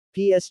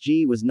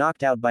PSG was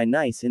knocked out by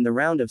Nice in the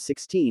round of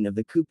 16 of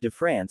the Coupe de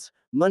France,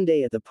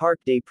 Monday at the Parc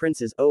des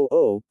Princes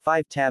 0-5-6.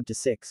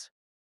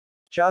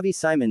 Xavi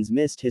Simons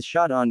missed his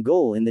shot on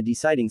goal in the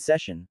deciding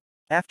session.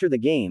 After the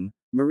game,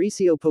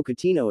 Mauricio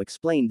Pochettino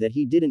explained that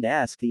he didn't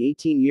ask the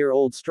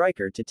 18-year-old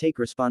striker to take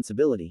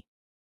responsibility.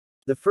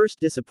 The first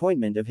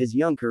disappointment of his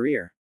young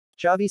career.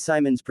 Xavi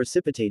Simons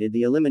precipitated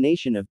the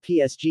elimination of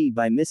PSG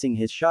by missing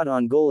his shot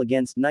on goal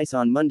against Nice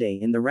on Monday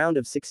in the round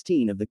of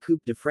 16 of the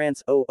Coupe de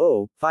France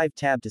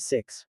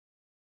 0-5-6.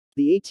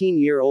 The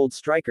 18-year-old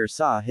striker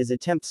saw his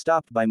attempt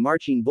stopped by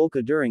Marcin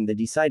Bulka during the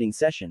deciding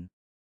session.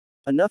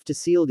 Enough to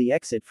seal the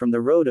exit from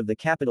the road of the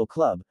capital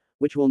club,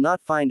 which will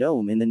not find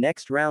home in the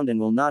next round and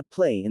will not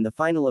play in the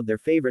final of their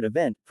favorite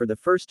event for the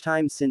first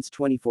time since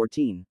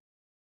 2014.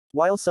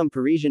 While some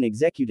Parisian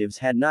executives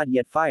had not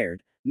yet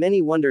fired,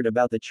 many wondered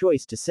about the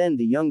choice to send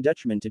the young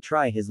Dutchman to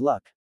try his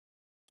luck.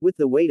 With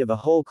the weight of a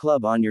whole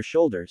club on your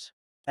shoulders.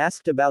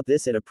 Asked about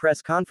this at a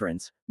press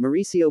conference,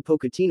 Mauricio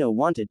Pochettino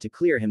wanted to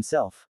clear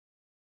himself.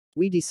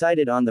 We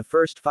decided on the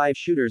first 5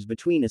 shooters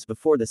between us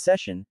before the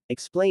session,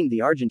 explained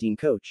the Argentine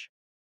coach.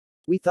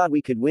 We thought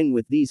we could win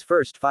with these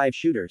first 5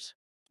 shooters.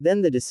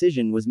 Then the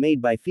decision was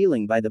made by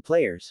feeling by the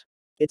players.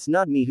 It's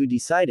not me who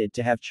decided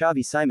to have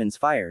Xavi Simons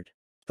fired.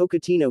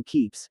 Pochettino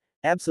keeps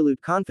absolute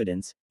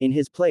confidence in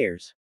his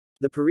players.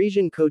 The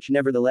Parisian coach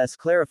nevertheless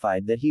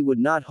clarified that he would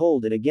not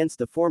hold it against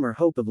the former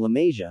hope of La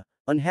Masia,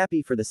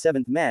 unhappy for the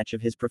 7th match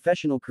of his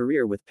professional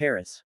career with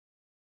Paris.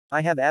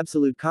 I have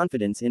absolute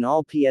confidence in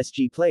all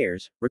PSG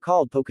players,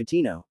 recalled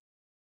Pochettino.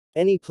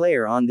 Any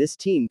player on this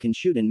team can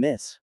shoot and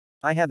miss.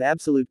 I have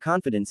absolute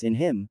confidence in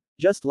him,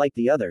 just like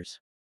the others.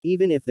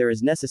 Even if there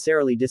is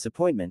necessarily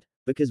disappointment,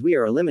 because we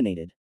are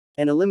eliminated.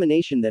 An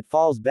elimination that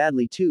falls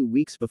badly 2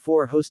 weeks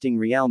before hosting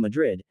Real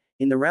Madrid,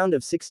 in the round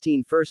of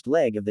 16 first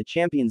leg of the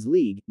Champions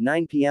League,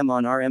 9 p.m.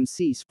 on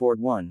RMC Sport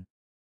 1.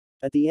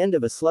 At the end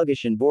of a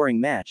sluggish and boring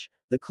match,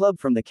 the club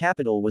from the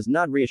capital was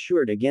not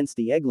reassured against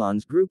the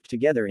Aiglons grouped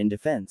together in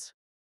defense.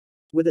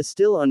 With a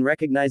still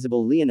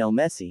unrecognizable Lionel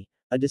Messi,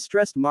 a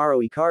distressed Mauro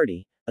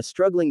Icardi, a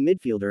struggling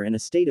midfielder and a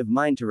state of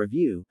mind to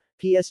review,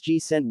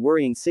 PSG sent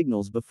worrying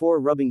signals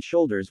before rubbing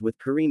shoulders with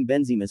Karim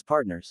Benzema's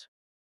partners.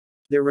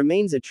 There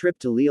remains a trip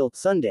to Lille,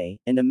 Sunday,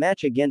 and a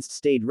match against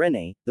Stade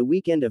Rennais, the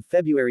weekend of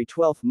February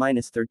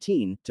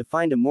 12-13, to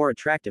find a more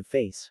attractive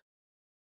face.